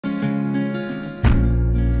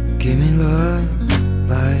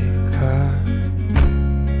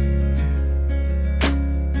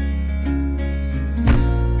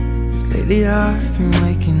Lately I've been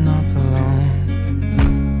waking up alone.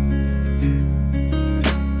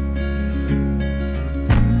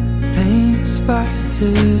 Paint splattered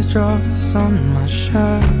teardrops on my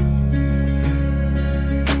shirt.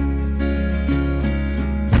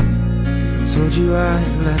 Told you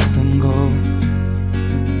I'd let them go,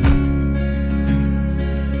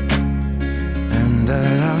 and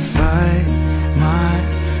that I'll fight my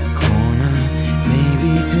corner.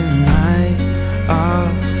 Maybe tonight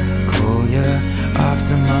I'll call you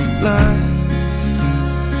after my blood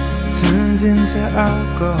turns into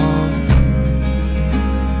alcohol.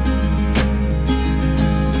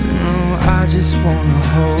 No, I just wanna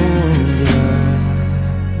hold you.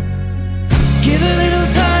 Give a little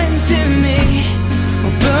time to me,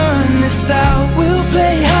 we'll burn this out. We'll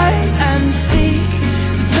play hide and seek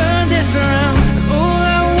to turn this around. All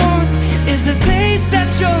I want is the taste that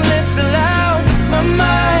your lips allow. My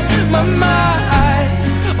mind,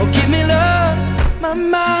 oh give me love. My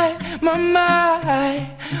mind,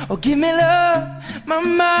 oh give me love. My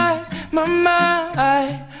mind,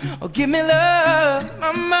 oh give me love. My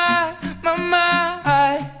mind,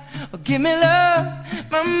 oh give me love.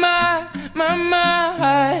 My mind,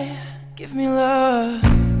 give me love.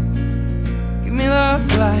 Give me love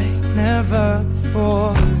like never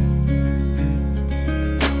before.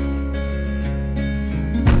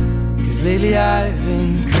 'Cause lately I've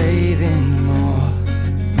been craving more.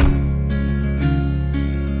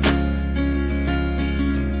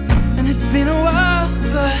 And it's been a while,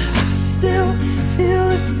 but I still feel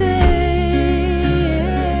the same.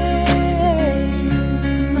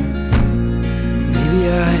 Maybe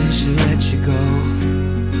I should let you go.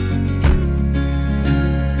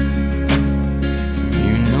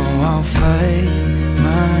 You know I'll fight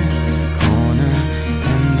my corner,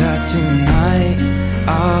 and that tonight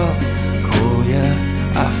I'll call you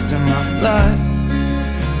after my blood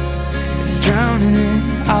is drowning in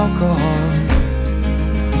alcohol.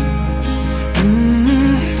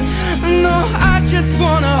 No, I just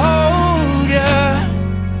wanna hold you.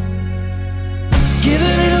 Give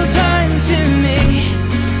a little time to me,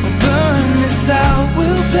 we'll burn this out.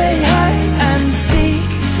 We'll play hide and seek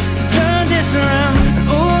to turn this around. And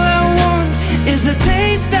all I want is the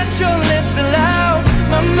taste that your lips allow.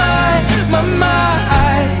 My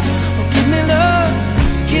mind, oh give me love.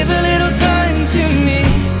 Give a little time to me,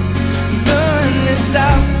 burn this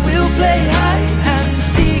out. We'll play hide and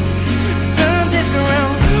seek to turn this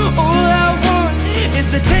around. All I want is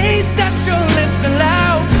the taste that your lips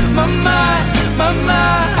allow. My mind,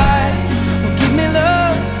 oh give me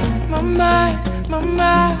love. My mind,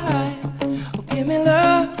 oh give me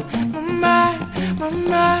love. My mind,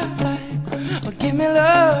 oh give me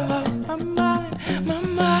love. My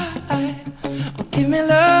mind, oh give me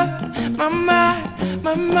love. My mind,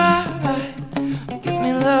 oh give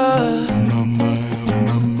me love.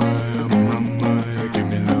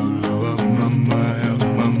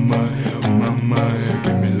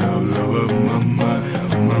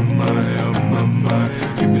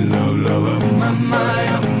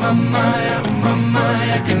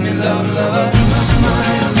 Give me love, love.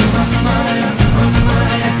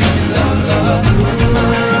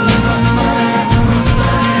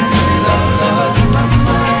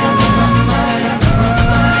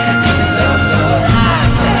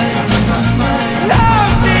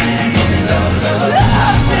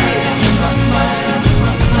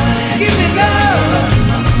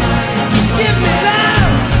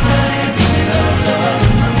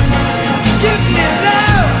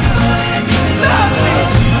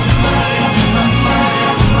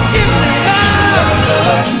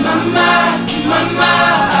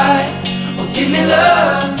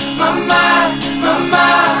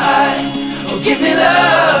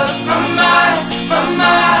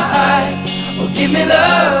 Give me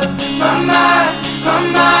love, my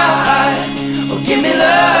mind, oh give me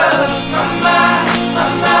love, my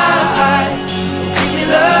mind, oh give me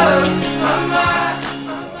love, my mind.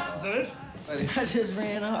 Is that it? I just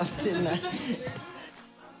ran off, didn't I?